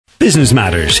Business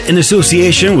Matters in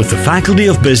association with the Faculty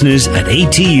of Business at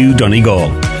ATU Donegal.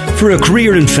 For a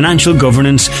career in financial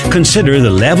governance, consider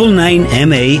the Level 9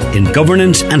 MA in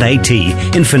Governance and IT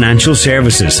in Financial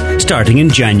Services, starting in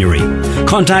January.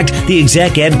 Contact the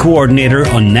Exec Ed Coordinator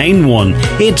on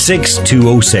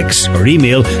 9186206 or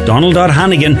email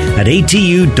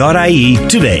donald.hannigan@atu.ie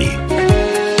today.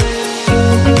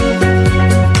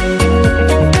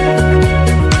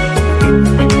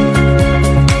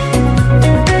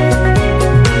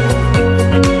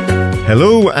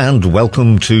 Hello and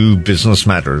welcome to Business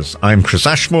Matters. I'm Chris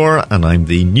Ashmore and I'm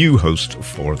the new host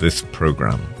for this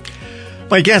programme.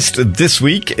 My guest this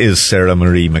week is Sarah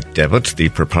Marie McDevitt, the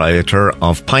proprietor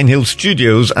of Pinehill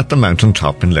Studios at the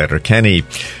Mountaintop in Letterkenny.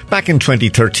 Back in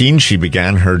 2013, she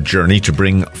began her journey to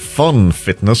bring fun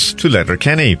fitness to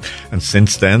Letterkenny. And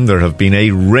since then, there have been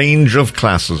a range of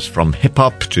classes from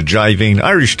hip-hop to jiving,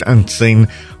 Irish dancing,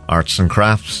 arts and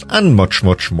crafts, and much,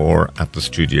 much more at the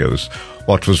studios.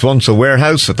 What was once a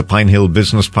warehouse at the Pinehill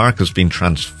Business Park has been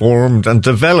transformed and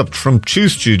developed from 2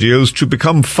 studios to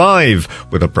become 5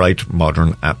 with a bright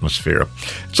modern atmosphere.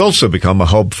 It's also become a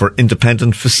hub for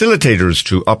independent facilitators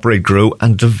to operate, grow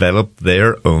and develop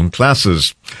their own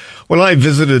classes. Well, I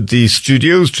visited the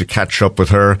studios to catch up with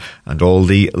her and all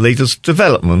the latest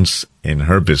developments in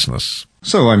her business.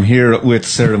 So I'm here with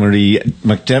Sarah Marie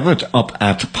McDevitt up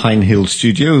at Pinehill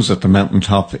Studios at the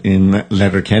Mountaintop in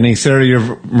Letterkenny.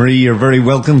 Sarah Marie, you're very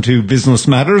welcome to Business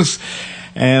Matters.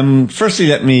 Firstly,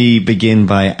 let me begin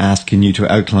by asking you to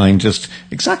outline just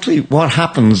exactly what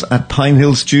happens at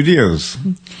Pinehill Studios.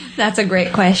 That's a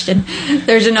great question.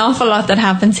 There's an awful lot that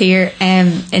happens here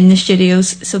in the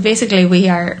studios. So basically we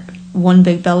are one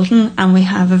big building and we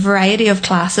have a variety of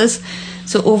classes.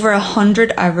 So over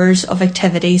 100 hours of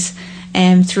activities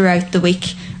throughout the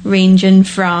week, ranging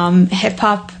from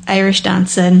hip-hop, Irish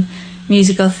dancing,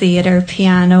 musical theatre,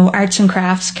 piano, arts and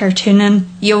crafts, cartooning,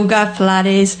 yoga,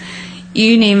 Pilates,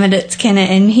 you name it, it's kind of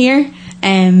in here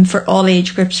for all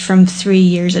age groups from 3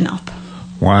 years and up.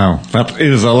 Wow, that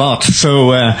is a lot.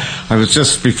 So I was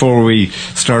just, before we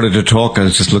started to talk, I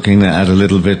was just looking at a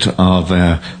little bit of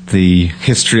the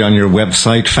history on your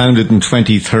website, founded in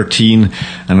 2013,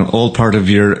 and all part of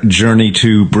your journey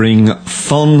to bring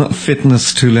fun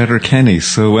fitness to Letterkenny.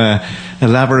 So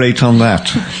elaborate on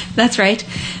that. That's right.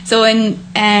 So in,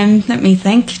 let me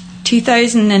think,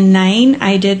 2009,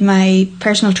 I did my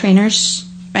personal trainers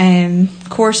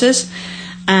courses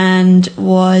and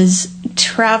was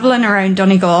travelling around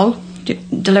Donegal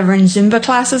delivering Zumba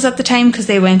classes at the time because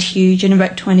they went huge in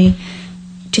about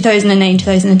 2009,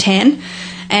 2010.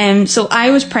 So I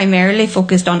was primarily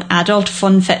focused on adult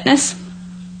fun fitness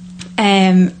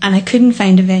and I couldn't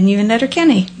find a venue in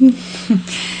Letterkenny.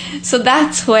 So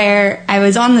that's where I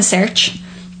was on the search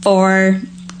for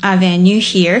a venue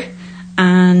here,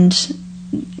 and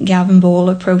Gavin Bowl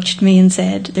approached me and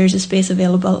said there's a space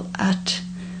available at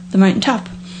the Mountaintop.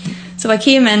 So I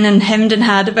came in and hemmed and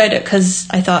hawed about it because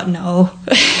I thought, no,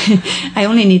 I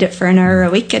only need it for an hour a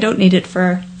week. I don't need it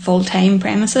for full-time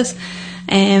premises.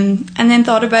 And then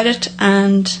thought about it,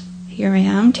 and here I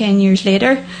am 10 years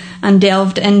later, and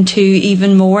delved into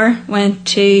even more,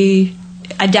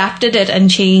 adapted it and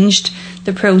changed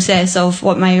the process of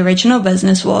what my original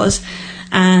business was.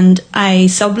 And I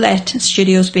sublet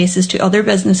studio spaces to other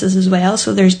businesses as well.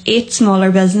 So there's 8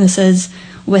 smaller businesses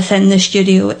within the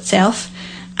studio itself.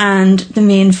 And the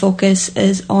main focus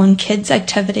is on kids'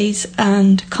 activities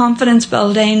and confidence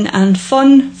building and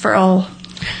fun for all.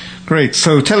 Great.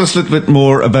 So tell us a little bit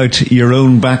more about your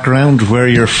own background, where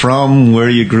you're from, where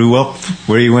you grew up,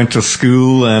 where you went to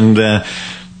school, and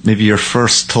maybe your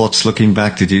first thoughts looking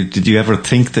back. Did you ever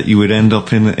think that you would end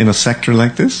up in a sector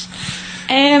like this?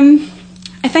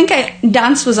 I think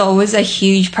dance was always a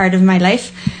huge part of my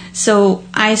life. So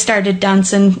I started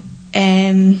dancing,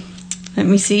 let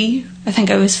me see, I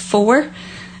think I was 4.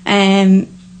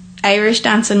 Irish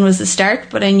dancing was the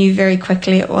start, but I knew very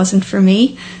quickly it wasn't for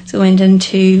me. So I went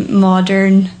into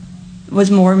modern, was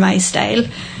more my style,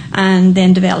 and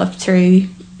then developed through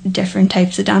different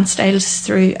types of dance styles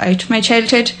throughout my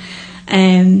childhood.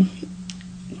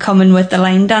 Coming with the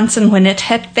line dancing when it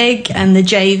hit big, and the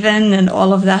jiving and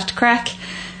all of that crack.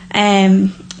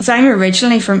 So I'm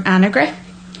originally from Annagry,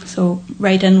 so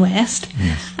right in West.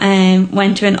 Yes.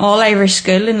 Went to an all-Irish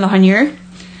school in Lahonure,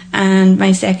 and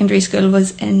my secondary school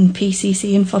was in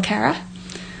PCC in Fulcara.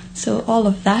 So all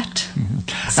of that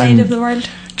side of the world.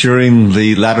 During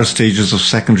the latter stages of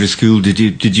secondary school,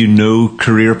 did you know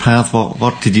career path?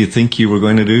 What did you think you were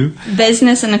going to do?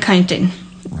 Business and accounting.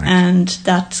 Right. And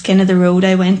that's kind of the road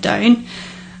I went down.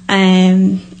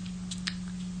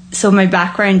 So my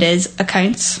background is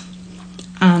accounts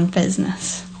and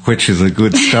business. which is a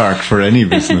good start for any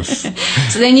business.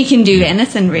 So then you can do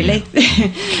anything, really.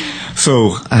 So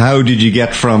how did you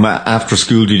get from after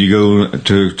school? Did you go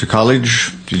to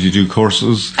college? Did you do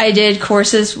courses? I did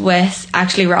courses with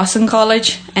actually Rossin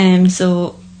College,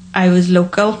 so I was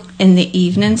local in the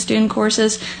evenings doing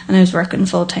courses, and I was working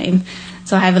full time.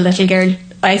 So I have a little girl.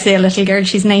 I say a little girl,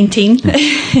 she's 19.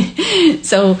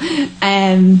 So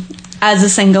as a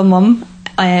single mum,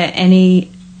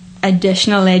 any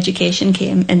additional education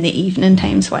came in the evening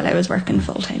times while I was working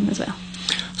full time as well.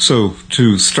 So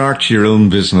to start your own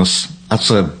business,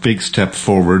 that's a big step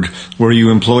forward. Were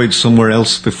you employed somewhere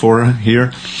else before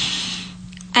here?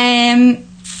 I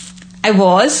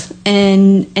was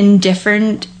in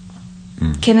different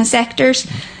kind of sectors.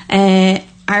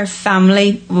 Our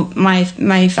family, my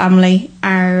family,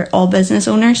 are all business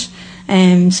owners,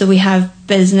 so we have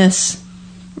business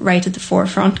right at the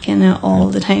forefront, kind of all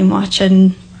the time,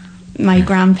 watching my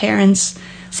grandparents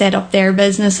set up their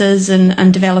businesses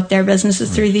and develop their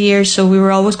businesses through the years. So we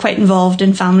were always quite involved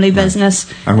in family business.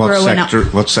 And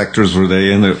what sectors were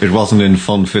they in? It wasn't in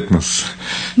fun fitness.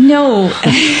 No.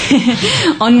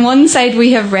 On one side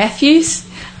we have refuse,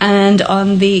 and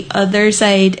on the other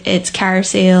side it's car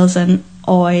sales and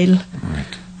oil.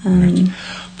 Right.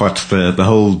 But the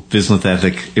whole business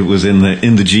ethic, it was in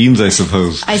the genes, I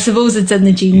suppose. I suppose it's in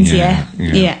the genes,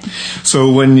 yeah.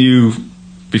 So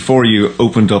before you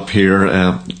opened up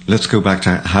here, let's go back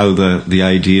to how the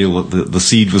idea, the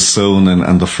seed was sown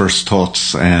and the first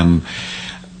thoughts.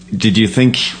 Did you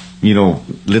think,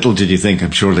 little did you think,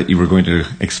 I'm sure, that you were going to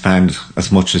expand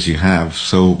as much as you have.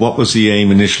 So what was the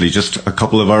aim initially? Just a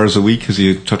couple of hours a week, as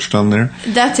you touched on there?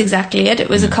 That's exactly it. It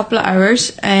was a couple of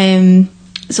hours.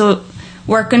 So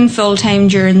working full-time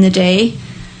during the day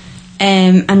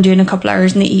and doing a couple of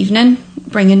hours in the evening,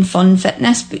 bringing fun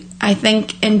fitness. I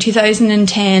think in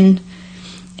 2010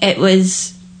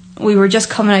 we were just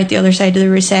coming out the other side of the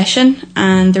recession,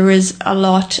 and there was a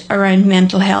lot around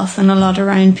mental health and a lot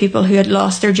around people who had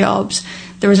lost their jobs.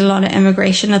 There was a lot of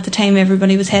immigration at the time.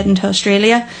 Everybody was heading to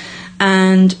Australia,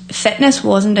 and fitness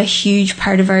wasn't a huge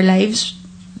part of our lives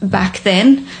back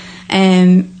then,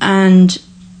 and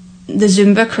the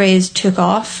Zumba craze took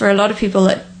off for a lot of people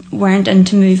that weren't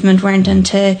into movement, weren't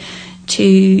into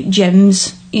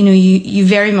gyms. You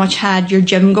very much had your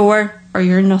gym goer or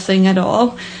your nothing at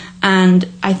all. And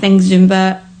I think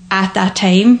Zumba at that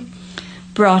time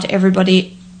brought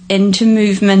everybody into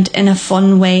movement in a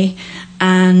fun way,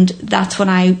 and that's what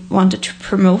I wanted to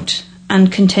promote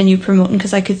and continue promoting,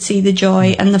 because I could see the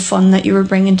joy and the fun that you were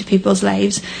bringing to people's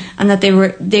lives, and that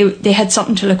they had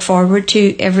something to look forward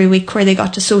to every week, where they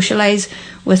got to socialise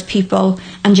with people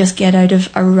and just get out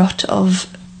of a rut of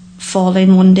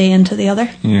falling one day into the other.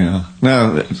 Yeah.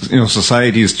 Now,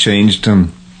 society has changed,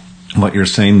 and what you're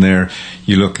saying there,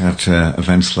 you look at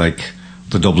events like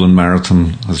the Dublin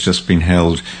Marathon has just been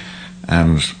held,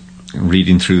 and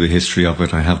reading through the history of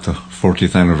it, I have the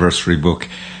 40th anniversary book.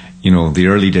 The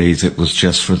early days, it was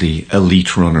just for the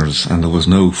elite runners, and there was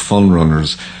no fun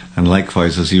runners. And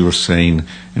likewise, as you were saying,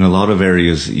 in a lot of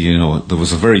areas, there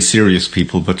was a very serious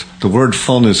people, but the word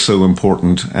fun is so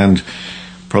important. And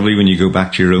probably when you go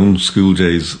back to your own school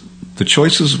days, the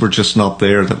choices were just not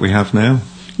there that we have now.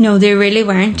 No, they really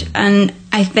weren't. And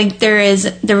I think there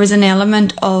was an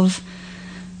element of,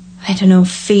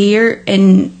 fear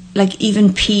in, like,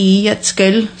 even PE at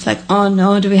school. It's like, oh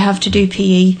no, do we have to do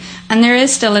PE? And there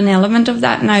is still an element of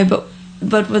that now, but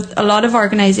with a lot of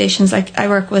organisations, like I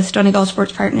work with Donegal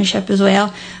Sports Partnership as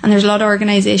well, and there's a lot of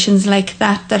organisations like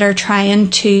that are trying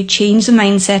to change the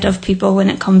mindset of people when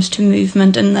it comes to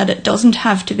movement, and that it doesn't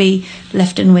have to be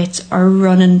lifting weights or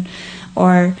running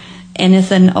or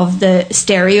anything of the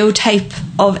stereotype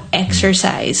of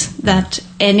exercise, that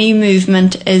any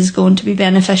movement is going to be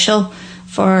beneficial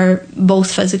for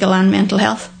both physical and mental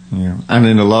health. Yeah. And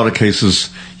in a lot of cases,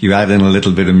 you add in a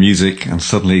little bit of music and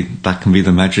suddenly that can be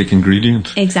the magic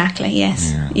ingredient. Exactly,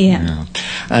 yes. Yeah.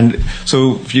 And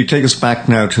so if you take us back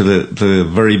now to the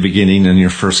very beginning in your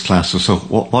first classes, so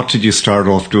what did you start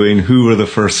off doing? Who were the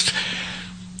first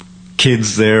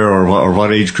kids there, or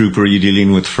what age group were you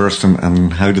dealing with first,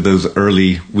 and how did those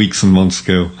early weeks and months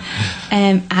go?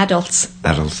 Adults.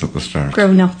 Adults at the start.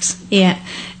 Grown-ups, yeah.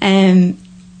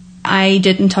 I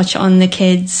didn't touch on the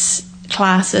kids'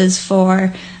 classes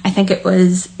for, I think it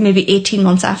was maybe 18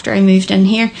 months after I moved in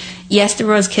here. Yes, there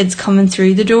was kids coming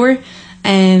through the door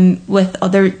with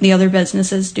the other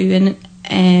businesses doing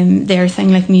their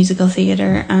thing, like musical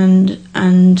theatre and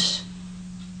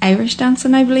Irish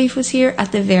dancing, I believe, was here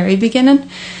at the very beginning.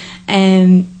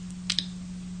 And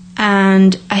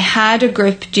I had a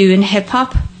group doing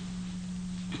hip-hop,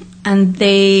 and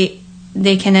they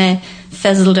kind of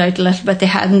fizzled out a little bit. They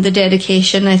hadn't the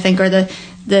dedication, I think, or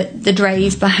the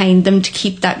drive behind them to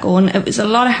keep that going. It was a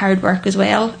lot of hard work as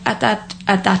well at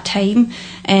that time.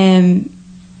 And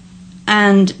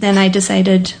then I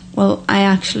decided, well, I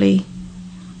actually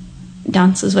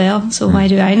dance as well, so why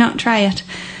do I not try it?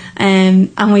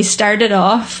 And we started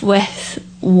off with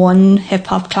one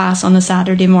hip-hop class on a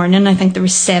Saturday morning. I think there were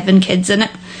 7 kids in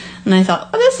it, and I thought,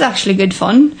 oh, this is actually good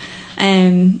fun.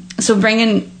 So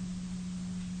bringing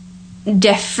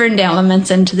different elements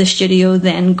into the studio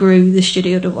then grew the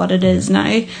studio to what it is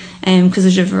now, because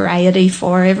there's a variety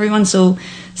for everyone. So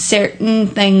certain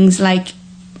things like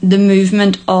the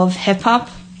movement of hip-hop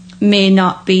may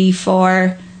not be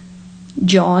for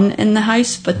John in the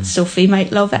house, but Sophie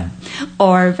might love it,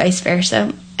 or vice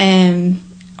versa.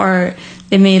 Or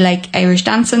they may like Irish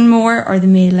dancing more, or they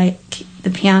may like the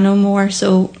piano more.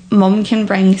 So mum can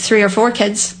bring 3 or 4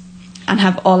 kids and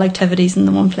have all activities in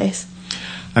the one place.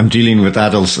 I'm dealing with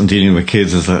adults and dealing with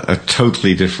kids is a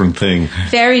totally different thing.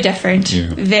 Very different.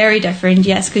 Yeah. Very different,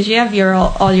 yes, because you have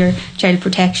all your child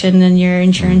protection and your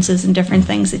insurances and different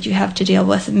things that you have to deal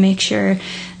with, and make sure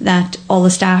that all the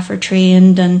staff are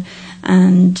trained and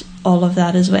all of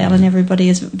that as well, and everybody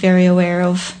is very aware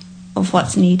of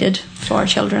what's needed for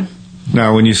children.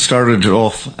 Now, when you started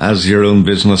off as your own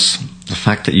business, the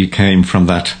fact that you came from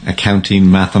that accounting,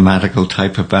 mathematical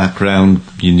type of background,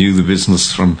 you knew the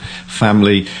business from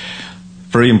family,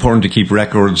 very important to keep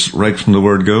records right from the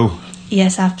word go.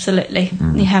 Yes, absolutely.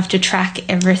 You have to track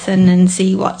everything and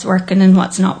see what's working and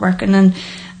what's not working,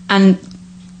 and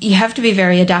you have to be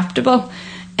very adaptable.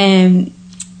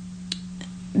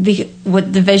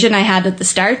 What the vision I had at the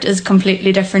start is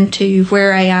completely different to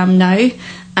where I am now,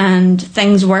 and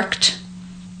things worked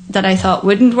that I thought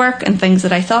wouldn't work, and things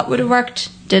that I thought would have worked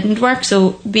didn't work.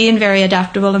 So being very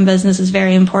adaptable in business is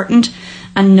very important,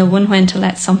 and knowing when to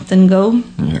let something go.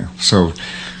 Yeah. So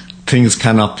things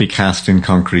cannot be cast in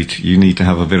concrete. You need to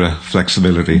have a bit of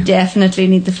flexibility. Definitely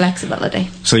need the flexibility.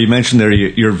 So you mentioned there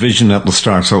your vision at the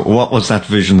start. So what was that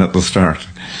vision at the start?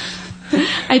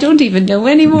 I don't even know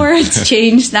anymore. It's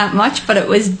changed that much, but it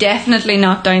was definitely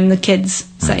not down the kids'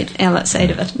 side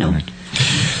of it. No. Right.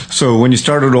 So when you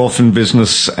started off in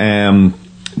business,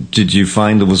 did you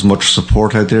find there was much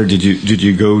support out there? Did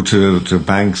you go to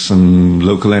banks and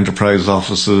local enterprise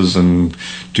offices and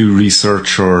do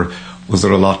research, or was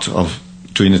there a lot of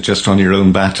doing it just on your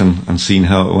own bat and seeing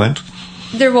how it went?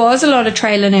 There was a lot of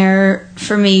trial and error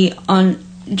for me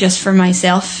just for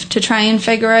myself to try and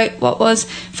figure out what was.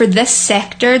 For this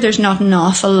sector, there's not an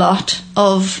awful lot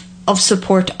of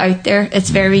support out there. It's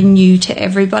very new to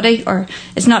everybody, or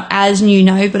it's not as new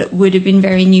now, but it would have been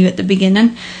very new at the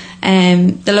beginning.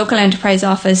 The local enterprise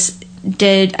office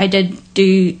I did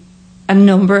do a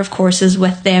number of courses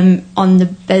with them on the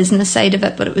business side of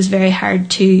it, but it was very hard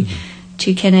to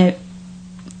kind of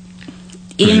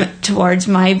aim it towards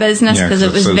my business, because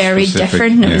it was so very specific.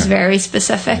 Different and it was very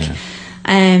specific.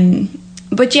 Yeah.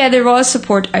 But yeah, there was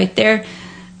support out there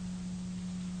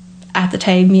at the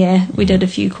time. Yeah, we did a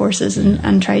few courses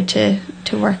and tried to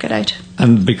work it out.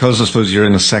 And because I suppose you're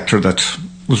in a sector that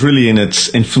was really in its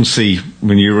infancy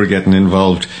when you were getting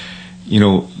involved,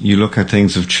 you look at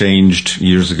things have changed.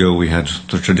 Years ago we had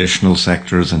the traditional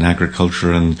sectors in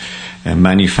agriculture and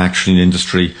manufacturing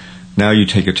industry. Now you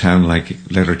take a town like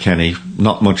Letterkenny,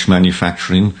 not much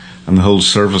manufacturing, and the whole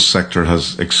service sector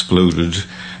has exploded.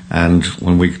 And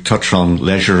when we touch on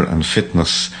leisure and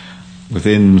fitness,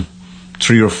 within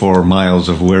 3 or 4 miles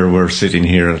of where we're sitting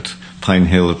here at Pine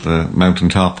Hill at the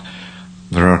mountaintop,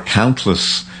 there are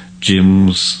countless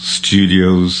gyms,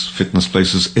 studios, fitness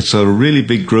places. It's a really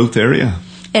big growth area.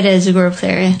 It is a growth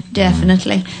area,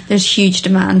 definitely. There's huge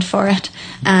demand for it,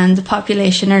 and the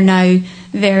population are now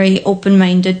very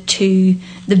open-minded to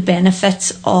the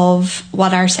benefits of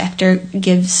what our sector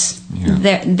gives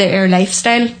their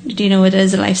lifestyle. It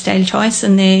is a lifestyle choice,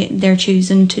 and they're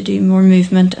choosing to do more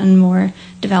movement and more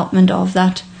development of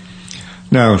that.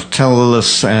 Now, tell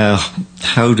us,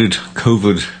 how did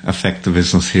COVID affect the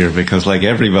business here? Because like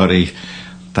everybody,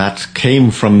 that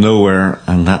came from nowhere,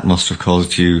 and that must have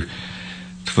caused you,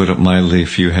 to put it mildly, a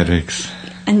few headaches.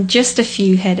 And just a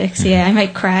few headaches, yeah. I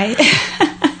might cry.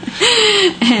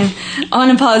 On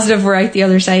a positive, we're out the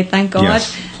other side, thank God.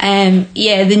 Yes.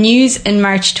 The news in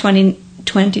March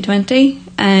 2020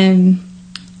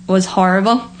 was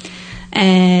horrible.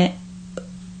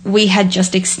 We had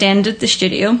just extended the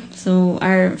studio, so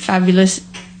our fabulous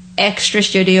extra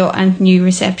studio and new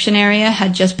reception area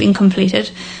had just been completed.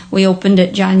 We opened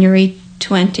it January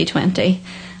 2020,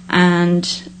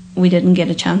 and we didn't get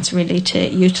a chance really to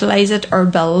utilise it or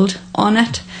build on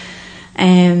it.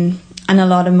 And a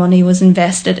lot of money was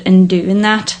invested in doing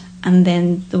that. and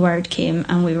then the word came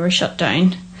and we were shut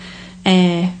down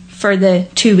for the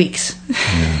 2 weeks,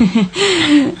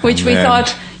 which we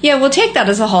thought, we'll take that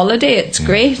as a holiday, it's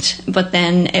great. But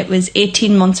then it was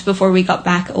 18 months before we got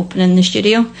back opening the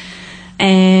studio,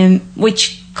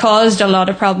 which caused a lot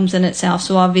of problems in itself.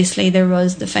 So obviously there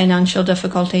was the financial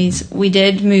difficulties. We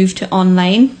did move to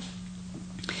online,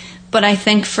 but I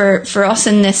think for us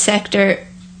in this sector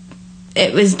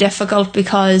it was difficult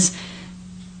because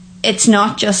it's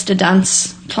not just a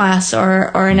dance class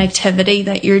or an activity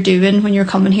that you're doing when you're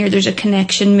coming here. There's a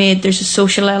connection made, there's a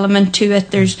social element to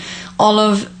it, there's all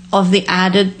of the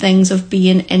added things of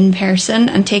being in person,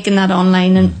 and taking that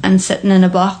online and sitting in a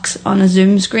box on a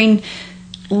Zoom screen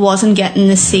wasn't getting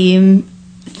the same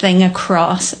thing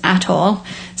across at all.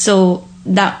 So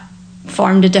that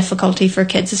formed a difficulty for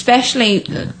kids, especially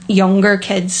younger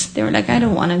kids. They were like, I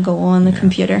don't want to go on the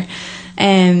computer.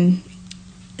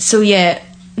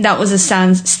 That was a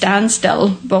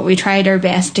standstill, but we tried our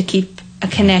best to keep a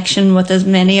connection with as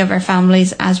many of our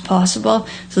families as possible,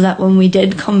 so that when we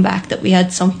did come back, that we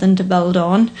had something to build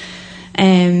on.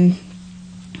 And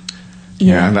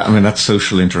I mean, that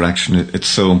social interaction, it's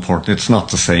so important. It's not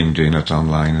the same doing it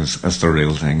online as the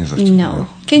real thing, is it? No.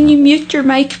 Can you mute your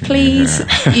mic, please?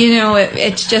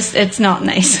 It's not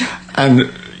nice.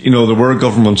 And there were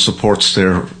government supports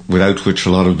there, without which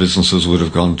a lot of businesses would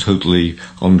have gone totally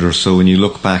under. So when you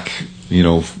look back,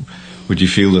 would you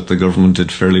feel that the government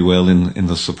did fairly well in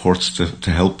the supports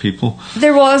to help people?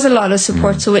 There was a lot of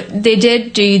support, so they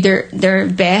did do their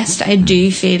best. I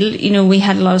do feel, we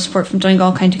had a lot of support from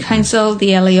Donegal County Council.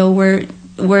 The LEO were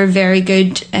very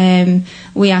good.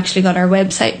 We actually got our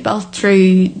website built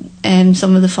through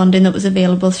some of the funding that was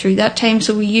available through that time.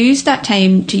 So we used that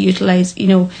time to utilise,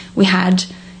 we had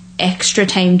extra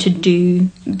time to do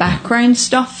background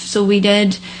stuff, so we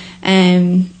did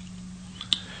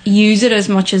use it as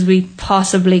much as we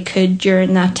possibly could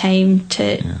during that time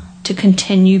to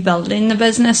continue building the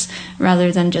business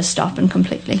rather than just stopping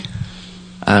completely.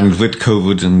 And with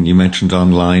COVID, and you mentioned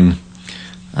online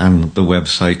and the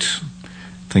website,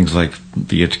 things like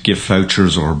be it gift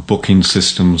vouchers or booking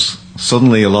systems,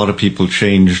 suddenly a lot of people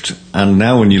changed, and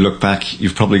now when you look back,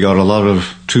 you've probably got a lot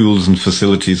of tools and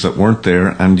facilities that weren't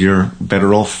there, and you're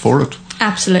better off for it.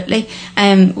 Absolutely.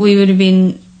 We would have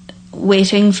been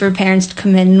waiting for parents to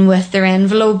come in with their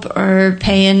envelope or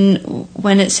paying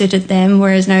when it suited them,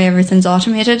 whereas now everything's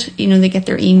automated. They get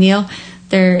their email,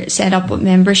 they're set up with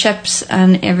memberships,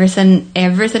 and everything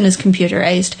is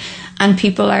computerized, and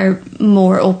people are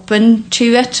more open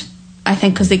to it, I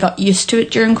think, because they got used to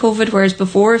it during COVID, whereas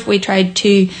before, if we tried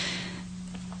to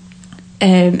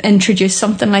introduce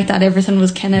something like that, everything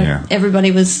was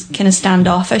everybody was kind of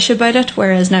standoffish about it,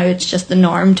 whereas now it's just the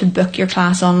norm to book your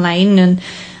class online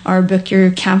or book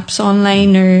your camps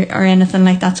online or anything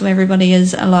like that, so everybody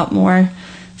is a lot more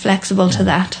flexible to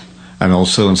that. And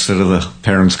also, instead of the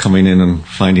parents coming in and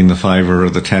finding the fiver or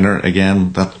the tenner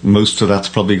again, that most of that's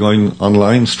probably going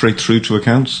online straight through to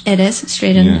accounts. It is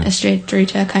straight through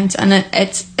to accounts, and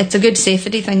it's a good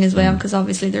safety thing as well, because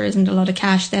obviously there isn't a lot of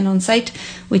cash then on site,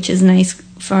 which is nice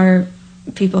for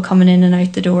people coming in and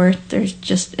out the door.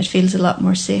 It feels a lot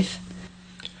more safe.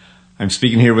 I'm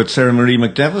speaking here with Sarah Marie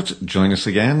McDevitt. Join us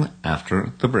again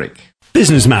after the break.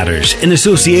 Business Matters in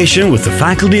association with the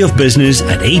Faculty of Business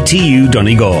at ATU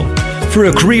Donegal. For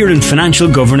a career in financial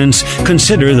governance,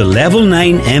 consider the Level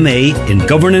 9 MA in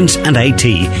Governance and IT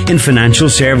in Financial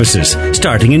Services,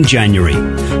 starting in January.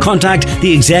 Contact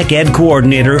the Exec Ed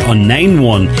Coordinator on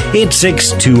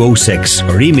 9186206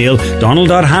 or email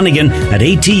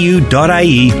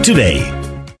donald.hannigan@atu.ie today.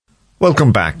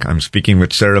 Welcome back. I'm speaking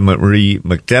with Sarah Marie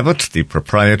McDevitt, the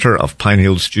proprietor of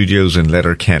Pinehill Studios in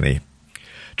Letterkenny.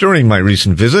 During my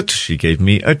recent visit, she gave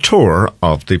me a tour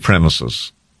of the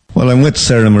premises. Well, I'm with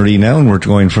Sarah Marie now, and we're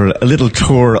going for a little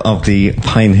tour of the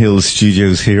Pinehill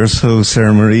Studios here. So,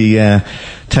 Sarah Marie,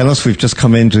 tell us, we've just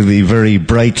come into the very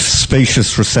bright,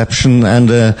 spacious reception, and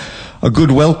a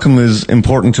good welcome is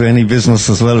important to any business,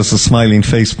 as well as a smiling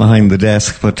face behind the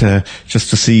desk, but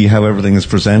just to see how everything is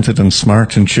presented and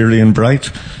smart and cheery and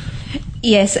bright.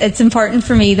 Yes, it's important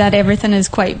for me that everything is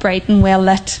quite bright and well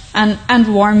lit, and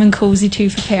warm and cosy too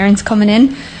for parents coming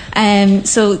in.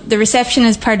 So the reception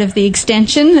is part of the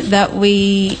extension that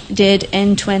we did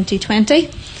in 2020.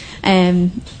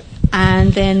 And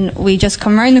then we just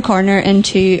come around the corner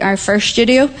into our first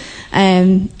studio.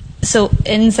 So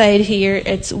inside here,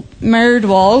 it's mirrored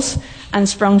walls and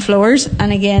sprung floors.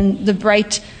 And again, the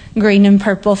bright green and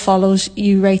purple follows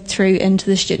you right through into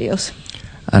the studios.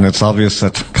 And it's obvious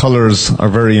that colours are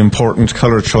very important,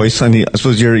 colour choice. And I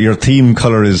suppose your theme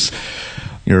colour is,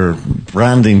 your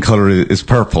branding colour is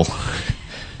purple.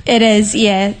 It is,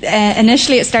 yeah.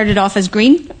 Initially it started off as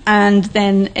green, and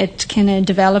then it kind of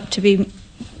developed to be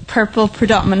purple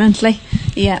predominantly.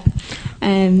 Yeah.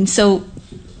 So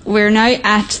we're now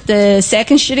at the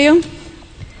second studio.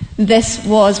 This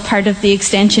was part of the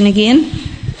extension again.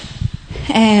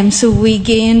 So we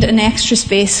gained an extra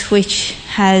space, which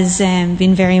has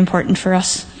been very important for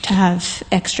us to have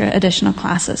extra additional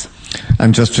classes.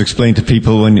 And just to explain to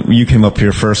people, when you came up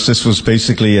here first, this was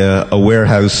basically a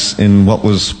warehouse in what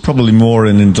was probably more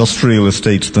an industrial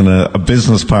estate than a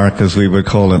business park, as we would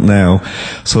call it now.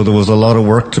 So there was a lot of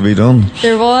work to be done.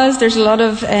 There's a lot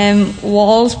of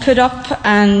walls put up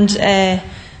and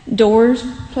doors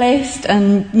placed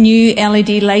and new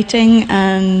LED lighting,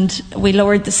 and we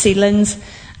lowered the ceilings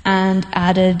and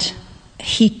added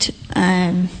heat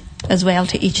as well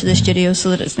to each of the studios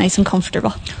so that it's nice and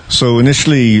comfortable. So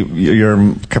initially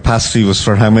your capacity was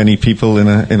for how many people in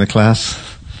a class?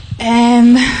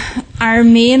 Our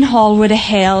main hall would have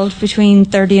held between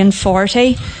 30 and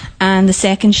 40, and the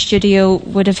second studio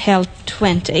would have held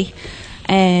 20,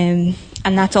 and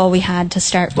that's all we had to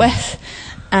start with.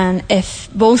 And if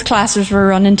both classes were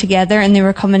running together and they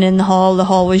were coming in the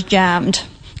hall was jammed,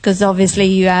 because obviously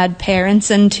you add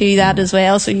parents into that as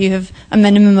well, so you have a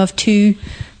minimum of 2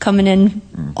 coming in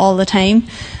all the time.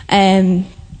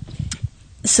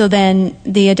 So then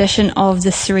the addition of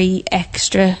the 3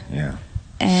 extra. Yeah.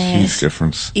 Huge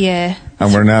difference. Yeah.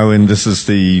 And we're now in, this is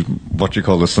the, what you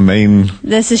call this, the main?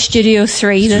 This is Studio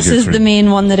 3. This is the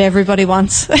main one that everybody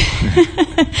wants.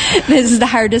 This is the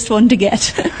hardest one to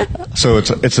get. So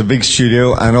it's a big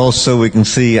studio, and also we can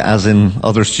see, as in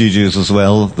other studios as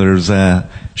well, there's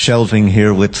shelving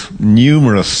here with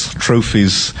numerous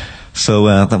trophies. So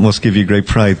that must give you great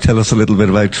pride. Tell us a little bit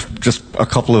about just a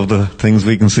couple of the things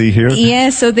we can see here.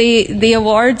 Yeah, so the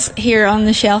awards here on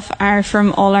the shelf are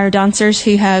from all our dancers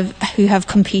who have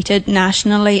competed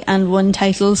nationally and won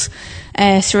titles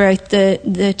throughout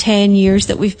the 10 years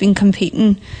that we've been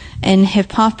competing in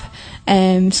hip hop.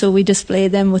 So we display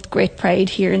them with great pride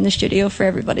here in the studio for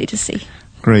everybody to see.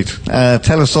 Great.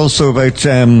 Tell us also about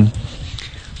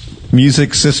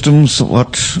music systems.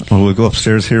 We'll go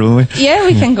upstairs here, will we? Yeah,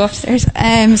 we can go upstairs.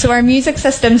 So our music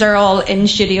systems are all in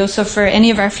studio, so for any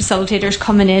of our facilitators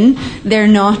coming in, they're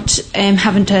not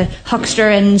having to huckster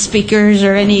in speakers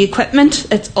or any equipment.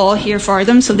 It's all here for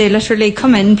them, so they literally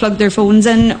come in, plug their phones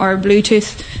in or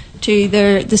Bluetooth to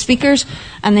the speakers,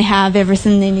 and they have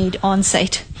everything they need on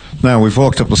site. Now, we've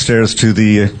walked up the stairs to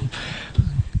the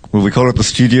will we call it the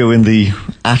studio in the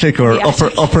attic or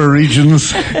the upper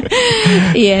regions?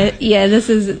 Yeah, this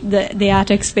is the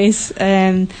attic space.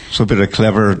 So a bit of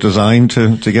clever design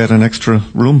to get an extra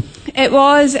room. It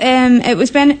was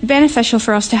beneficial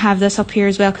for us to have this up here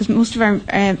as well, because most of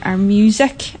our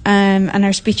music and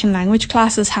our speech and language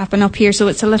classes happen up here, so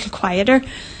it's a little quieter.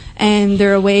 And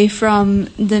they're away from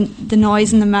the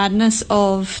noise and the madness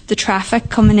of the traffic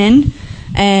coming in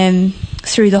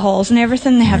through the halls and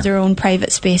everything. They have their own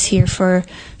private space here for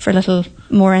little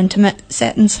more intimate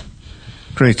settings.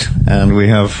 Great. And we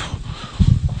have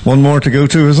one more to go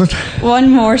to, is it? One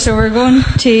more. So we're going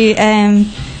to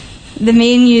the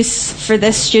main use for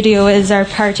this studio is our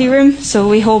party room. So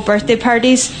we hold birthday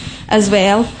parties as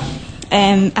well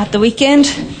at the weekend.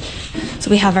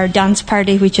 So we have our dance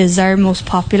party, which is our most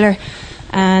popular,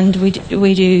 and we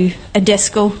do a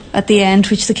disco at the end,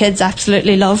 which the kids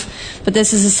absolutely love. But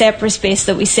this is a separate space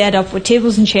that we set up with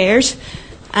tables and chairs,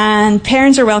 and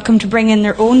parents are welcome to bring in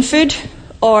their own food,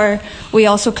 or we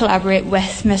also collaborate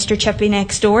with Mr. Chippy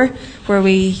next door, where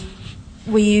we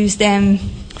use them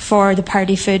for the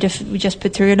party food if we just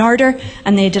put through an order,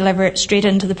 and they deliver it straight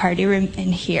into the party room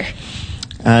in here.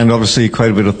 And obviously quite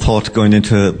a bit of thought going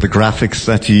into the graphics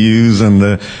that you use and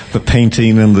the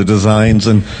painting and the designs,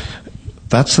 and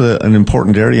that's an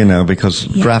important area now, because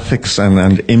graphics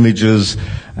and images,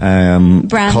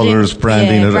 colours,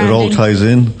 branding, it all ties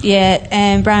in.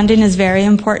 Yeah, branding is very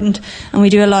important, and we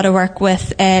do a lot of work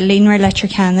with Leanware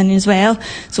Leitrim as well.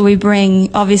 So we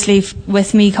bring, obviously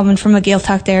with me coming from a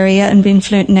Gaeltacht area and being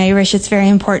fluent in Irish, it's very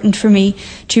important for me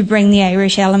to bring the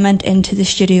Irish element into the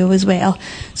studio as well.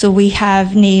 So we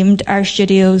have named our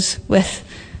studios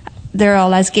they're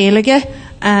all as Gaeilge,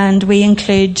 and we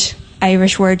include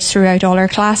Irish words throughout all our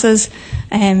classes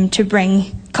to bring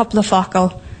a couple of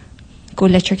focal go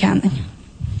Leitrim.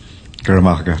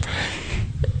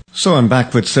 So I'm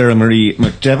back with Sarah Marie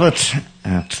McDevitt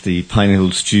at the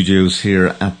Pinehill Studios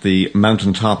here at the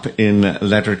Mountaintop in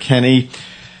Letterkenny.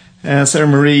 Sarah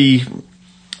Marie,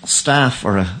 staff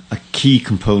are a key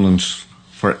component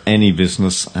for any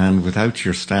business, and without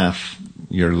your staff,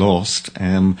 you're lost.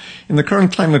 In the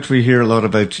current climate, we hear a lot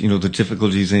about, the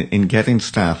difficulties in getting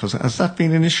staff. Has that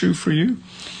been an issue for you?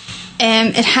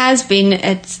 It has been.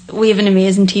 We have an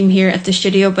amazing team here at the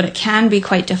studio, but it can be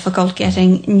quite difficult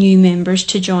getting new members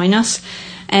to join us.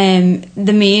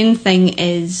 The main thing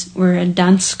is we're a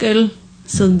dance school,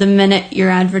 so the minute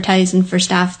you're advertising for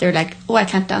staff, they're like, oh, I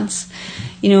can't dance.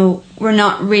 We're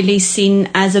not really seen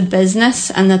as a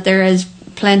business, and that there is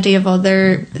plenty of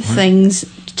other things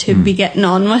to be getting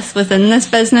on within this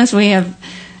business. We have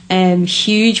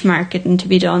huge marketing to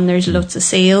be done. There's lots of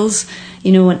sales,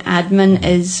 and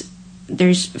admin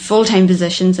there's full-time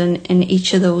positions in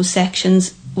each of those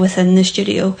sections within the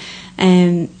studio,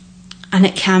 and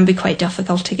it can be quite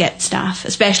difficult to get staff,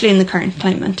 especially in the current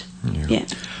climate. Yeah.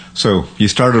 So you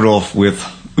started off with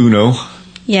Uno.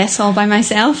 Yes, all by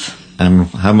myself. And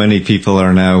how many people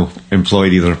are now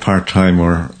employed, either part-time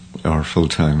or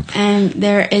full-time?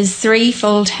 There is 3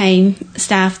 full-time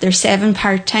staff, there's 7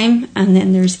 part-time, and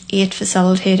then there's 8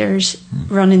 facilitators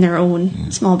running their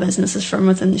own small businesses from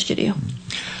within the studio.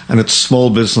 And it's small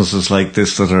businesses like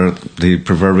this that are the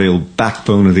proverbial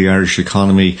backbone of the Irish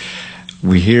economy.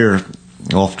 We hear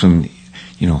often,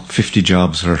 50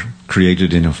 jobs are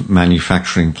created in a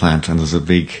manufacturing plant, and there's a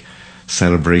big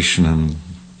celebration and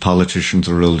politicians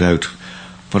are rolled out.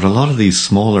 But a lot of these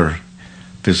smaller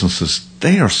businesses,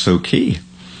 they are so key.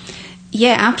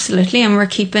 Yeah, absolutely, and we're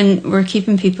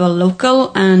keeping people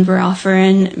local, and we're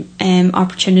offering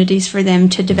opportunities for them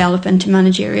to develop into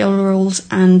managerial roles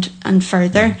and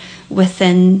further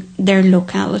within their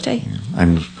locality.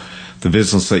 And the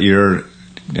business that you're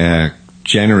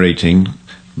generating,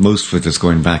 most of it is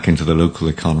going back into the local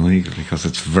economy because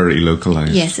it's very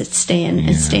localised. Yes, it's staying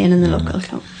in the local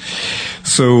economy.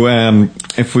 So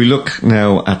if we look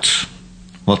now at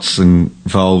what's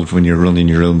involved when you're running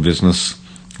your own business,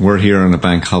 we're here on a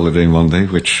bank holiday Monday,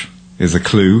 which is a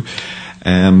clue.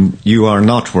 You are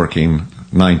not working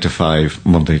 9 to 5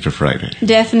 Monday to Friday.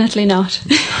 Definitely not.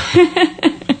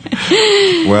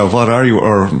 Well, what are you,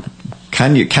 or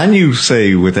can you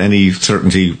say with any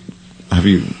certainty?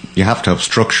 You have to have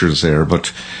structures there,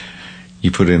 but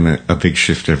you put in a big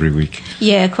shift every week.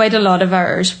 Yeah, quite a lot of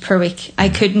hours per week. I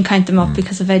couldn't count them up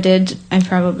because if I did, I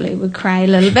probably would cry a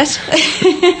little bit.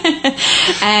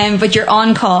 But you're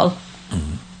on call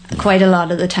quite a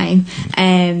lot of the time.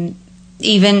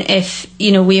 Even if,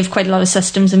 we have quite a lot of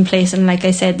systems in place, and like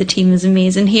I said, the team is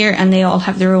amazing here and they all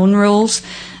have their own roles.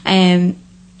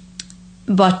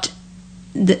 But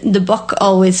the buck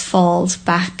always falls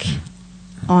back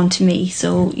onto me.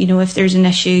 So, if there's an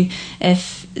issue,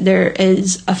 if there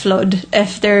is a flood,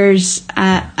 if there's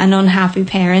an unhappy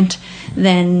parent,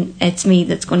 then it's me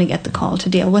that's going to get the call to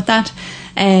deal with that.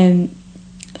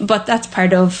 But that's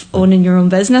part of owning your own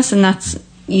business, and that's,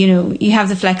 you have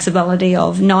the flexibility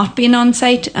of not being on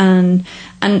site, and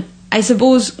I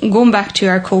suppose going back to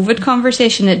our COVID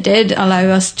conversation, it did allow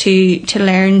us to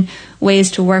learn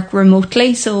ways to work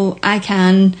remotely, so I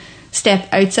can step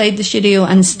outside the studio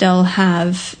and still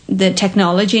have the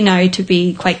technology now to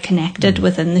be quite connected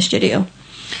within the studio.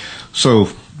 So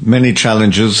many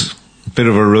challenges, a bit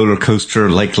of a roller coaster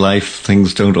like life.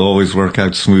 Things don't always work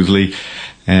out smoothly.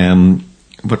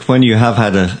 But when you have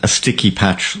had a sticky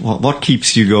patch, what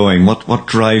keeps you going? What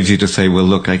drives you to say, well,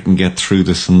 look, I can get through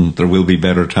this and there will be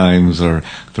better times, or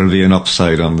there'll be an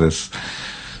upside on this?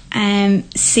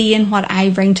 Seeing what I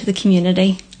bring to the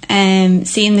community.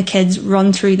 Seeing the kids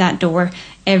run through that door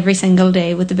every single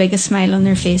day with the biggest smile on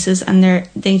their faces, and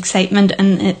the excitement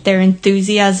and their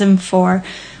enthusiasm for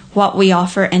what we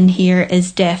offer in here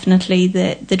is definitely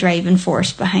the driving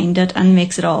force behind it, and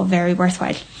makes it all very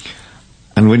worthwhile.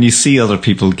 And when you see other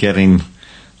people getting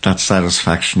that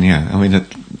satisfaction,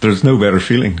 there's no better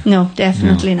feeling. No,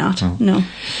 definitely not. No.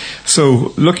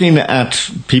 So looking at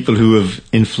people who have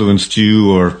influenced you,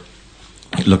 or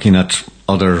looking at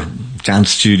other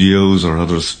dance studios or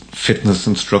other fitness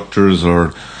instructors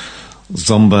or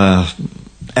Zumba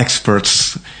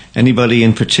experts, anybody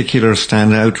in particular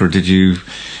stand out, or did you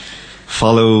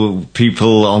follow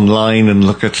people online and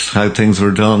look at how things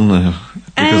were done?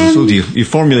 Because you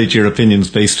formulate your opinions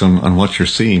based on what you're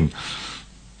seeing.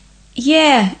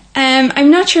 Yeah.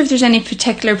 I'm not sure if there's any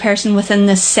particular person within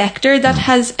this sector that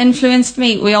has influenced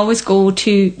me. We always go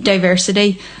to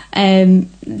diversity.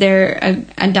 They're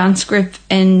a dance group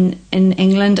in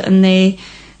England, and they,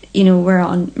 were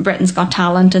on Britain's Got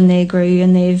Talent, and they grew,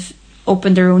 and they've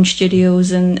opened their own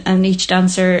studios, and each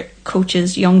dancer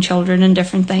coaches young children and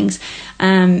different things.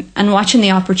 And watching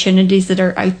the opportunities that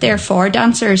are out there for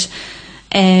dancers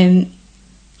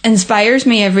inspires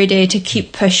me every day to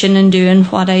keep pushing and doing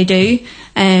what I do.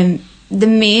 The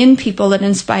main people that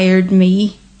inspired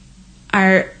me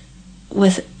are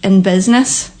in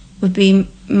business would be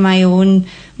my own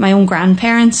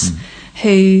grandparents,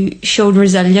 who showed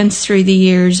resilience through the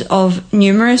years of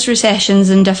numerous recessions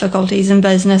and difficulties in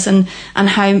business, and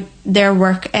how their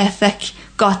work ethic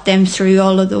got them through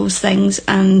all of those things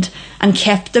and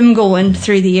kept them going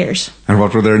through the years. And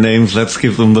what were their names? Let's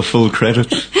give them the full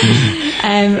credit.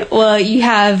 Well, you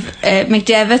have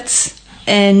McDevitt's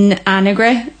in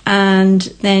Annagry, and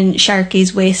then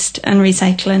Sharkey's Waste and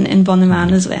Recycling in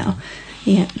Bunnaman as well.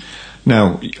 Yeah.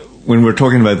 Now, when we're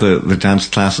talking about the dance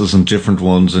classes and different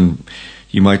ones, and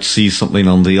you might see something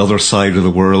on the other side of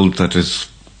the world that is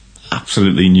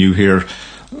absolutely new here,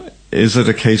 is it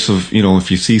a case of,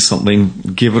 if you see something,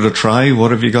 give it a try?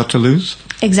 What have you got to lose?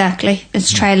 Exactly.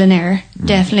 It's trial and error.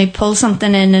 Definitely pull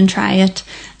something in and try it.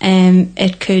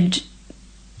 It could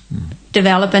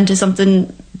develop into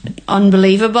something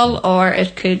unbelievable, or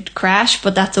it could crash,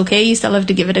 but that's okay. You still have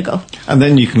to give it a go. And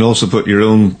then you can also put your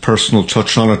own personal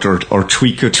touch on it, or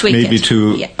tweak it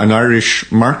to an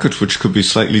Irish market, which could be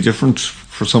slightly different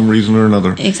for some reason or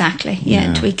another. Exactly.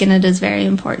 Yeah. Tweaking it is very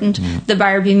important. The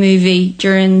Barbie movie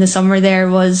during the summer there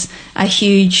was a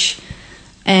huge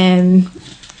I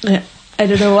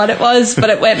don't know what it was,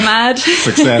 but it went mad.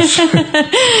 Success.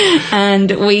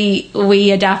 And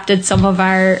we adapted some of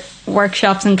our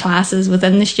workshops and classes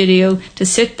within the studio to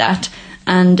suit that,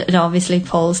 and it obviously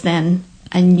pulls then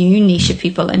a new niche of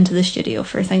people into the studio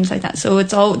for things like that. So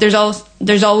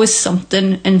there's always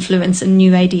something influencing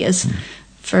new ideas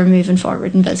for moving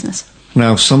forward in business.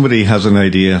 Now, if somebody has an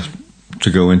idea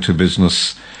to go into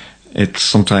business, it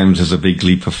sometimes is a big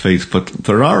leap of faith, but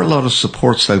there are a lot of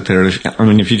supports out there.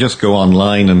 If you just go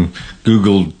online and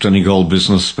Google Donegal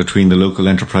Business, between the local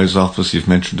enterprise office, you've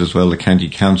mentioned as well the County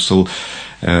Council,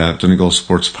 Donegal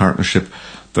Sports Partnership,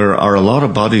 there are a lot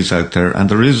of bodies out there, and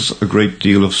there is a great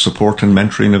deal of support and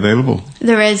mentoring available.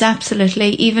 There is, absolutely.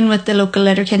 Even with the local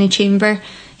Letterkenny Chamber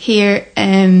here,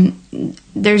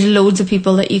 there's loads of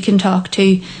people that you can talk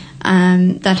to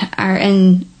that are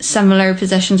in similar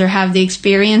positions or have the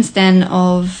experience then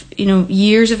of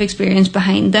years of experience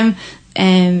behind them,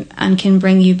 and can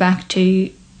bring you back to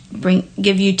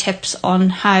give you tips on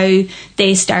how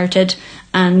they started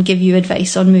and give you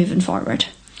advice on moving forward.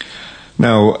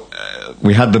 Now,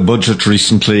 we had the budget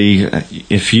recently.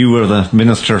 If you were the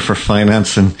Minister for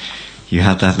Finance and you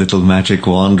had that little magic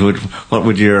wand, what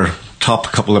would your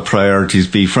top couple of priorities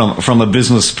be from a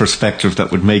business perspective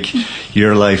that would make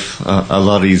your life a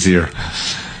lot easier?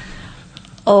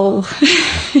 Oh.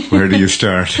 Where do you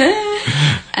start?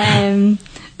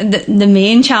 The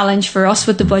main challenge for us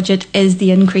with the budget is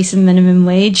the increase in minimum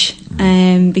wage,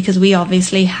 because we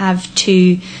obviously have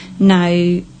to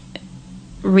now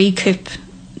recoup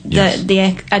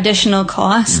the additional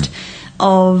cost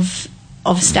of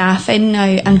staffing now,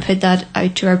 and put that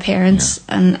out to our parents,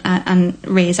 and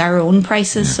raise our own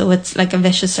prices. So it's like a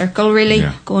vicious circle really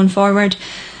going forward.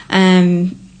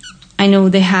 I know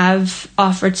they have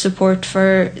offered support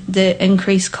for the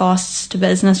increased costs to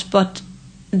business, but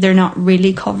they're not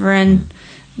really covering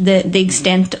the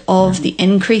extent of the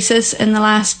increases in the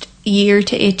last year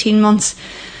to 18 months.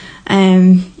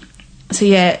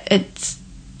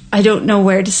 I don't know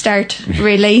where to start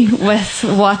really with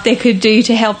what they could do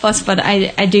to help us, but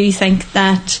I do think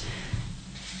that,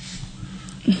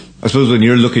 I suppose when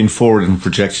you're looking forward and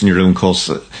projecting your own costs,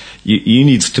 you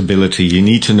need stability. You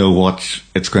need to know what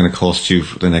it's going to cost you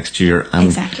for the next year. And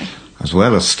exactly. As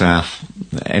well as staff,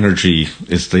 energy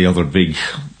is the other big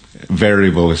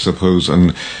variable, I suppose,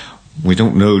 and we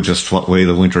don't know just what way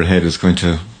the winter ahead is going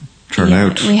to turn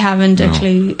out. We haven't a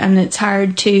clue, and it's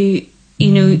hard to,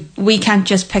 we can't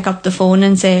just pick up the phone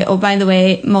and say, oh, by the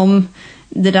way, Mum,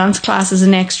 the dance class is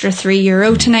an extra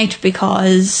 €3 tonight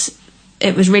because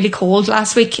it was really cold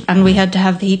last week and we had to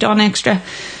have the heat on extra.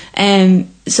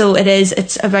 So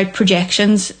it's about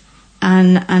projections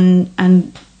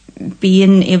and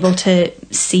being able to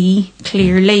see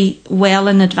clearly well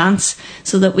in advance,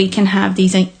 so that we can have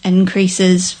these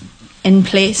increases in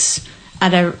place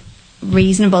at a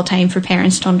reasonable time for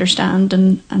parents to understand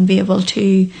and be able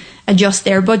to adjust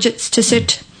their budgets to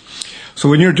suit. So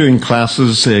when you're doing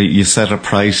classes, you set a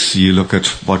price, you look at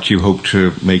what you hope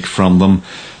to make from them,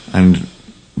 and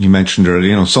you mentioned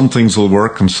earlier, some things will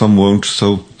work and some won't,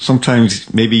 so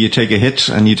sometimes maybe you take a hit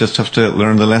and you just have to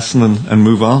learn the lesson and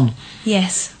move on.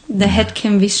 Yes, the hit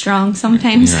can be strong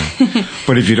sometimes. Yeah.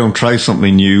 But if you don't try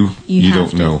something new, you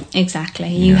don't know. Exactly.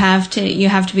 You have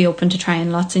to be open to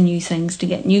trying lots of new things to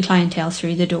get new clientele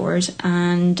through the doors,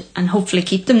 and hopefully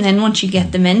keep them then once you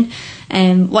get them in.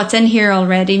 What's in here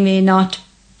already may not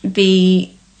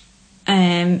be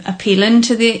appealing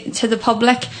to the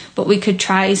public, but we could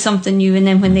try something new, and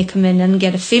then when they come in and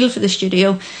get a feel for the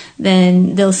studio,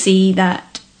 then they'll see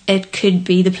that it could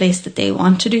be the place that they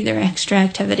want to do their extra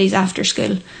activities after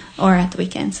school or at the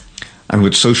weekends. And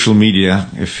with social media,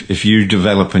 if you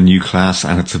develop a new class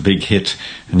and it's a big hit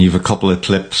and you've a couple of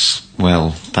clips,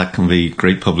 well, that can be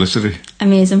great publicity.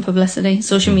 Amazing publicity.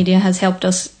 Social media has helped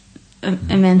us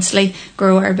immensely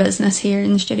grow our business here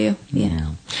in the studio.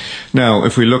 Yeah. Now,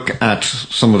 if we look at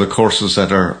some of the courses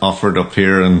that are offered up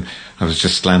here, and I was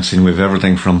just glancing, we've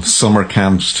everything from summer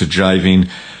camps to jiving,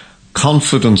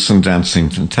 confidence in dancing.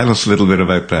 And tell us a little bit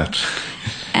about that.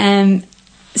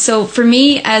 So for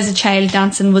me, as a child,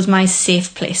 dancing was my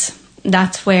safe place.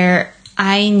 That's where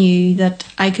I knew that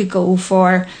I could go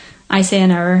for, I say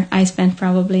an hour. I spent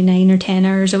probably 9 or 10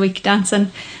 hours a week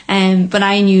dancing. But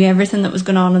I knew everything that was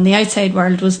going on in the outside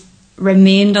world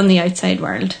remained on the outside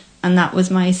world. And that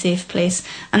was my safe place.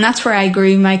 And that's where I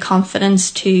grew my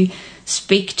confidence to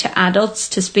speak to adults,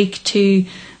 to speak to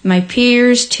my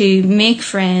peers, to make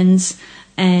friends,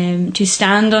 to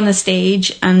stand on a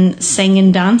stage and sing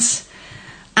and dance.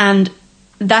 And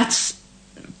that's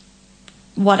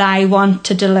what I want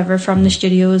to deliver from the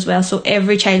studio as well. So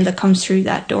every child that comes through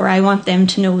that door, I want them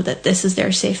to know that this is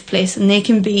their safe place and they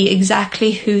can be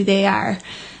exactly who they are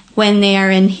when they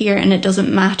are in here. And it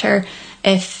doesn't matter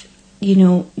if,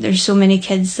 there's so many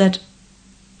kids that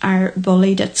are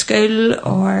bullied at school,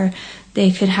 or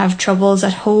they could have troubles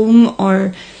at home,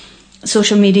 or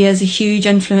social media is a huge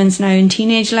influence now in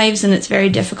teenage lives, and it's very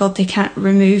difficult. They can't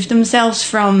remove themselves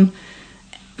from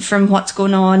what's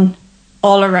going on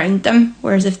all around them.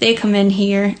 Whereas if they come in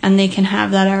here and they can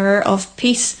have that hour of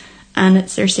peace and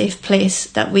it's their safe place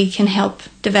that we can help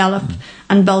develop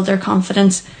and build their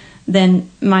confidence, then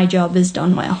my job is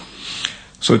done well.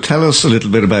 So tell us a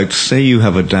little bit about, say you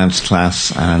have a dance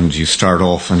class and you start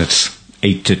off and it's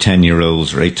 8 to 10 year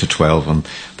olds or 8 to 12 and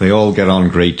they all get on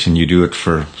great and you do it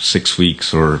for 6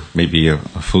 weeks or maybe a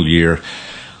full year.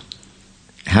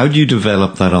 How do you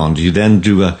develop that on? Do you then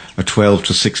do a 12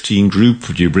 to 16 group?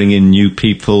 Do you bring in new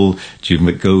people? Do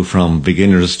you go from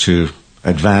beginners to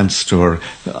advanced? Or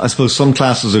I suppose some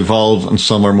classes evolve and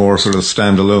some are more sort of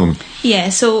standalone. Yeah,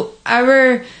 so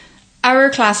our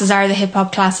classes are the hip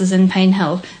hop classes in Pine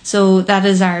Hill. So that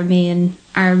is our main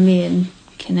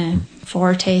kind of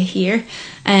forte here.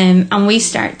 And we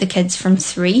start the kids from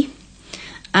 3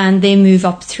 and they move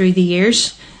up through the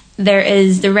years. There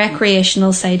is the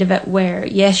recreational side of it where,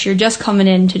 yes, you're just coming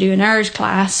in to do an hour's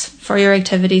class for your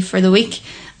activity for the week,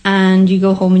 and you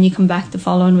go home and you come back the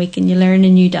following week and you learn a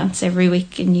new dance every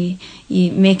week and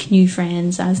you make new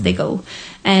friends as they go.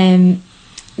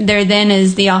 There then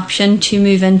is the option to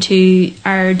move into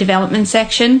our development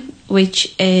section,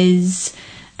 which is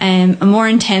a more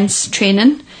intense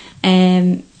training.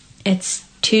 It's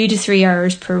 2 to 3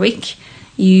 hours per week.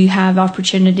 You have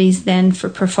opportunities then for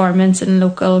performance in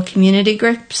local community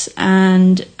groups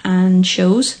and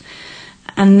shows.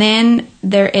 And then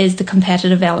there is the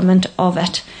competitive element of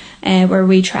it, where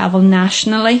we travel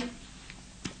nationally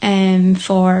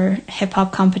for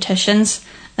hip-hop competitions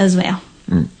as well.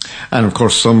 And of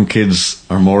course some kids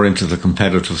are more into the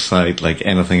competitive side, like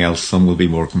anything else. Some will be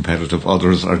more competitive,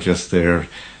 others are just there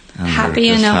happy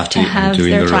enough to have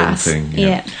their class. Own thing.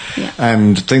 Yeah.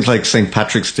 And things like St.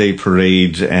 Patrick's Day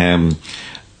parade,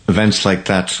 events like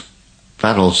that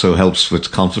also helps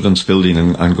with confidence building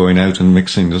and going out and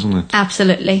mixing, doesn't it?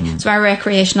 Absolutely. So our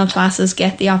recreational classes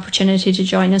get the opportunity to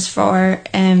join us for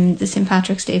the St.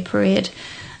 Patrick's Day parade.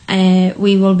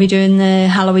 We will be doing the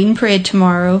Halloween parade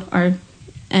tomorrow, or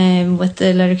with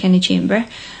the Letterkenny Chamber,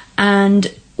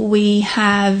 and we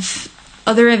have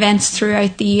other events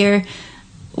throughout the year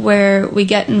where we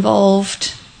get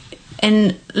involved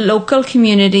in local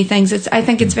community things. I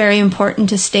think it's very important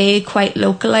to stay quite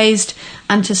localised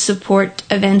and to support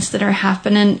events that are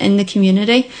happening in the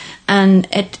community, and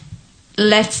it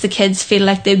lets the kids feel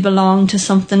like they belong to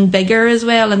something bigger as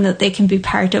well, and that they can be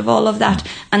part of all of that,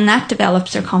 and that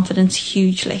develops their confidence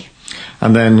hugely.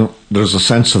 And then there's a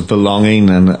sense of belonging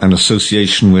and an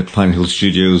association with Pine Hill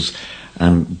Studios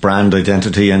and brand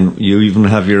identity, and you even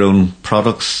have your own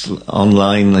products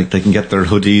online, like they can get their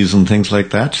hoodies and things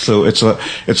like that. So it's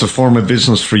a form of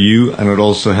business for you, and it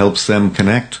also helps them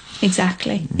connect.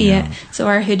 Exactly. Yeah. So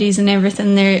our hoodies and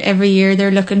everything, every year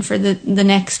they're looking for the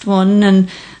next one,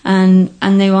 and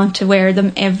they want to wear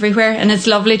them everywhere, and it's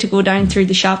lovely to go down through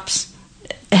the shops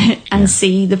and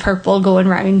see the purple going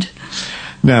round.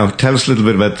 Now, tell us a little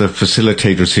bit about the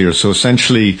facilitators here. So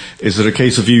essentially, is it a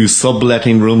case of you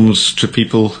subletting rooms to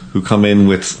people who come in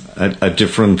with a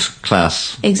different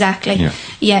class? Exactly.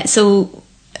 Yeah. So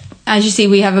as you see,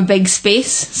 we have a big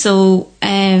space, so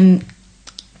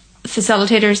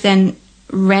facilitators then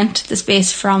rent the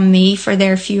space from me for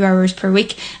their few hours per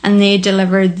week, and they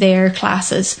deliver their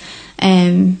classes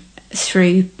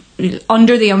through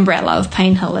under the umbrella of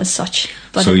Pine Hill as such,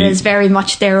 but so it is very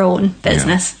much their own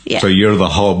business. Yeah. So you're the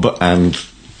hub, and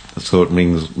so it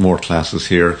means more classes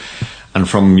here. And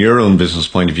from your own business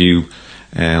point of view,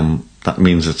 that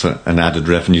means it's an added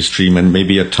revenue stream, and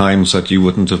maybe at times that you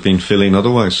wouldn't have been filling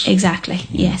otherwise. Exactly.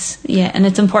 Yes. Yeah. And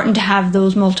it's important to have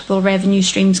those multiple revenue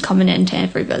streams coming into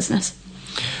every business.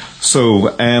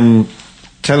 So,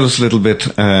 tell us a little bit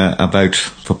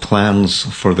about the plans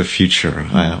for the future.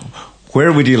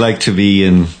 Where would you like to be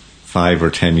in 5 or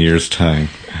 10 years' time?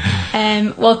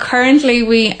 Well, currently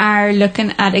we are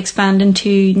looking at expanding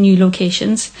to new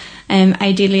locations.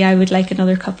 Ideally, I would like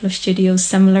another couple of studios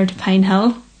similar to Pine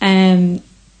Hill.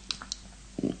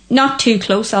 Not too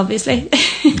close, obviously,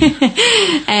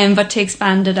 but to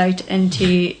expand it out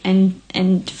into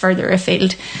and further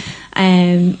afield.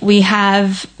 We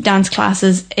have dance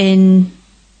classes in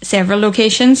several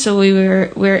locations. So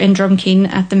we're in Drumkeen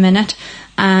at the minute,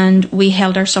 and we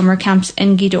held our summer camps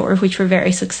in Gweedore, which were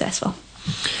very successful.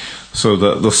 So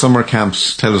the summer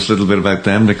camps, tell us a little bit about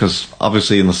them, because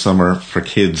obviously in the summer for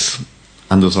kids,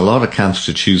 and there's a lot of camps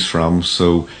to choose from,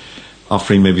 so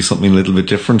offering maybe something a little bit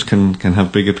different can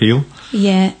have big appeal.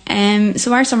 Yeah,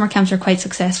 so our summer camps are quite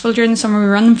successful. During the summer we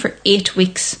run them for 8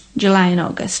 weeks, July and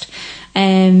August.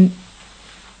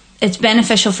 It's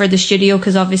beneficial for the studio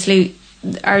because obviously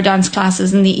our dance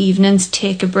classes in the evenings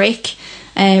take a break.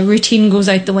 Routine goes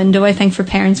out the window, I think, for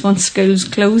parents once schools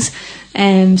close.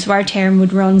 So our term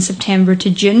would run September to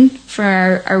June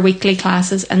for our weekly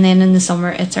classes, and then in the summer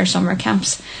it's our summer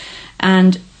camps.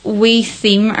 And we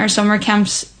theme our summer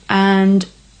camps, and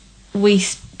we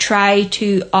try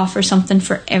to offer something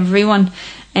for everyone.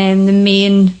 The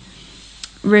main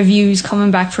reviews coming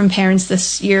back from parents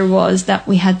this year was that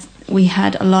we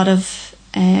had a lot of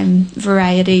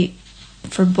variety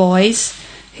for boys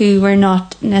who were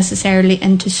not necessarily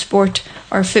into sport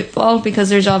or football, because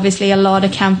there's obviously a lot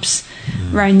of camps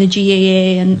around the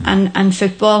GAA and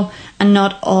football, and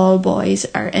not all boys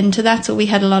are into that. So we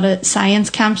had a lot of science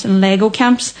camps and Lego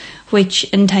camps, which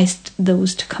enticed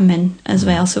those to come in as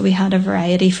well. So we had a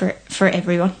variety for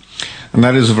everyone. And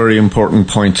that is a very important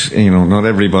point. You know, not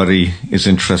everybody is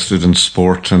interested in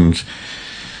sport, and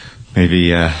maybe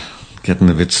getting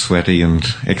a bit sweaty and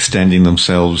extending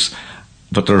themselves.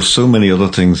 But there are so many other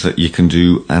things that you can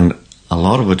do, and a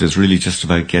lot of it is really just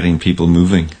about getting people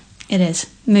moving. It is.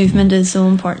 Movement is so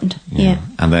important. Yeah.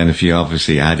 And then if you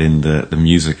obviously add in the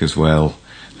music as well,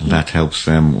 and that helps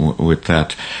them with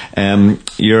that.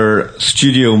 Your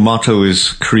studio motto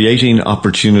is creating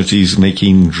opportunities,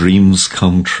 making dreams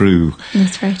come true.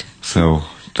 That's right. So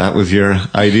that was your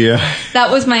idea?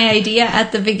 That was my idea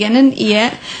at the beginning,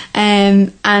 yeah.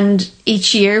 And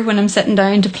each year when I'm sitting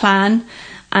down to plan,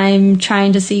 I'm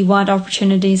trying to see what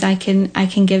opportunities I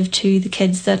can give to the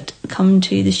kids that come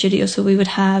to the studio. So we would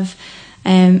have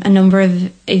a number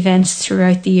of events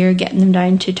throughout the year, getting them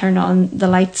down to turn on the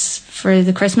lights for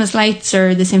the Christmas lights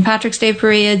or the St. Patrick's Day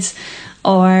parades,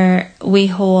 or we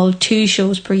hold 2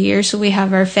 shows per year. So we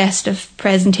have our festive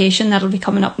presentation that'll be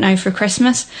coming up now for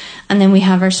Christmas, and then we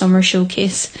have our summer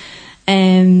showcase.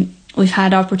 We've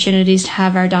had opportunities to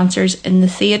have our dancers in the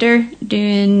theatre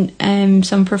doing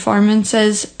some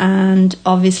performances, and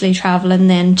obviously travelling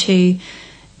then to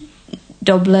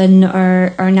Dublin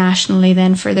or nationally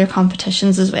then for their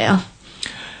competitions as well.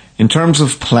 In terms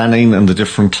of planning and the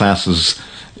different classes,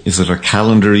 is it a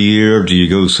calendar year? Do you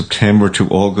go September to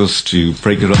August? Do you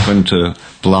break it up into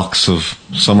blocks of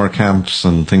summer camps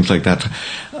and things like that?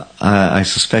 I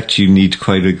suspect you need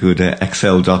quite a good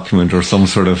Excel document or some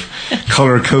sort of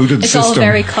colour-coded system. It's all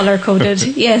very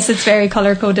colour-coded. Yes, it's very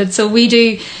colour-coded. So we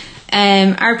do,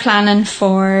 our planning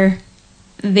for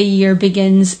the year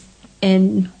begins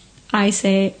in, I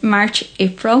say, March,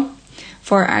 April,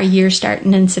 for our year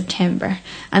starting in September.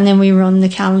 And then we run the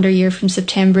calendar year from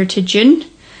September to June.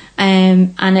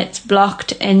 And it's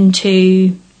blocked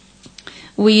into...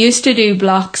 We used to do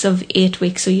blocks of 8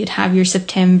 weeks, so you'd have your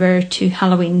September to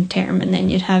Halloween term, and then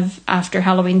you'd have after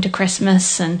Halloween to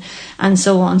Christmas, and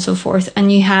so on and so forth.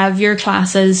 And you have your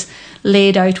classes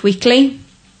laid out weekly,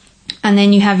 and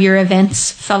then you have your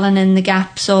events filling in the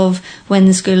gaps of when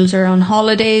the schools are on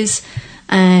holidays,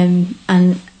 and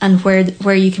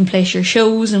where you can place your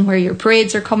shows and where your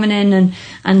parades are coming in,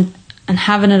 and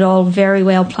having it all very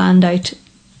well planned out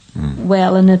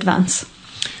well in advance.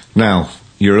 Now,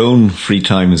 your own free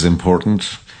time is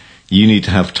important. You need to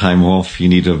have time off. You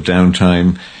need to have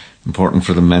downtime. important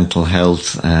for the mental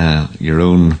health, your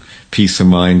own peace of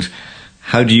mind.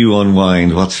 How do you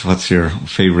unwind? What's your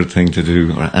favourite thing to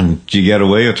do? And do you get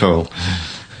away at all?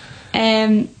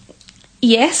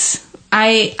 Yes,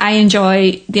 I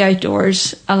enjoy the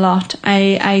outdoors a lot.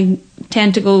 I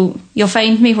tend to go, you'll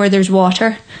find me where there's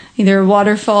water, either a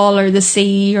waterfall or the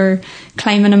sea or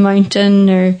climbing a mountain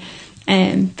or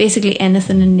basically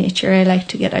anything in nature. I like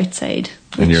to get outside.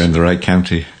 And you're in the right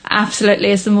county.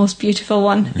 Absolutely, it's the most beautiful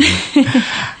one.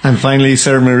 And finally,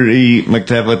 Sarah Marie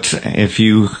McDevitt, if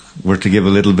you were to give a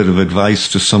little bit of advice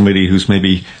to somebody who's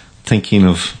maybe thinking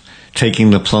of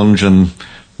taking the plunge and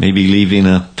maybe leaving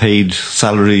a paid,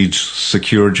 salaried,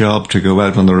 secure job to go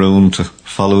out on their own to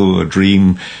follow a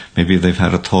dream, maybe they've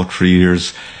had a thought for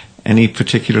years, any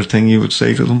particular thing you would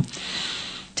say to them?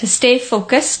 To stay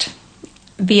focused,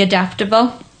 be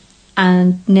adaptable,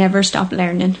 and never stop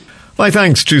learning. My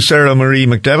thanks to Sarah Marie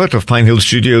McDevitt of Pine Hill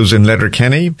Studios in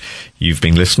Letterkenny. You've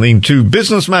been listening to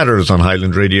Business Matters on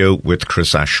Highland Radio with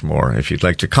Chris Ashmore. If you'd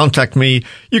like to contact me,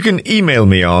 you can email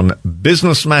me on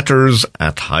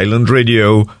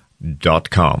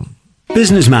businessmatters@highlandradio.com.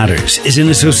 Business Matters is in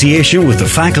association with the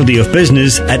Faculty of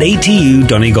Business at ATU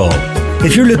Donegal.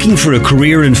 If you're looking for a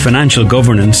career in financial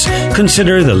governance,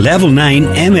 consider the Level 9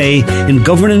 MA in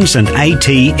Governance and IT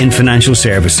in Financial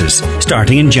Services,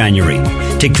 starting in January.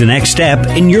 Take the next step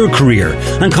in your career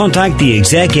and contact the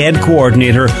Exec Ed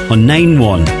Coordinator on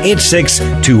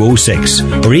 9186-206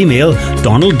 or email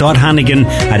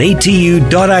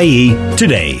donald.hannigan@atu.ie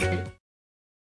today.